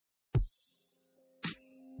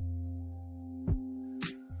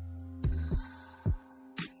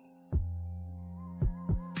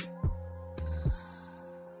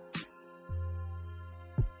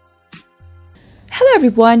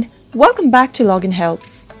everyone, welcome back to Login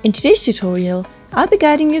Helps. In today's tutorial, I'll be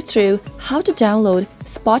guiding you through how to download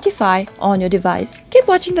Spotify on your device. Keep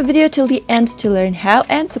watching the video till the end to learn how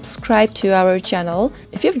and subscribe to our channel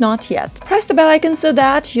if you've not yet. Press the bell icon so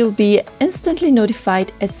that you'll be instantly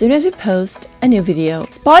notified as soon as we post a new video.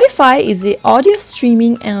 Spotify is the audio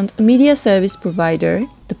streaming and media service provider.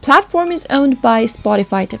 The platform is owned by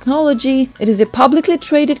Spotify Technology. It is a publicly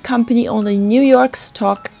traded company on the New York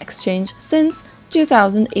Stock Exchange since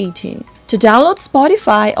 2018. To download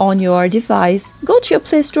Spotify on your device, go to your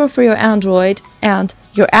Play Store for your Android and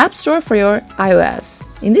your App Store for your iOS.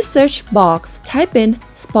 In the search box, type in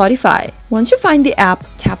Spotify. Once you find the app,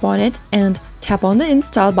 tap on it and tap on the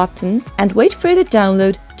install button and wait for the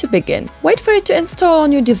download to begin. Wait for it to install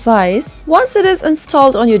on your device. Once it is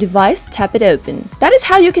installed on your device, tap it open. That is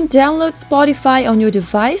how you can download Spotify on your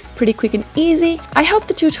device. Pretty quick and easy. I hope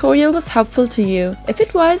the tutorial was helpful to you. If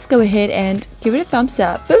it was, go ahead and give it a thumbs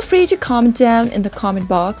up. Feel free to comment down in the comment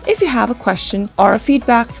box if you have a question or a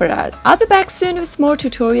feedback for us. I'll be back soon with more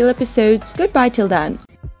tutorial episodes. Goodbye till then.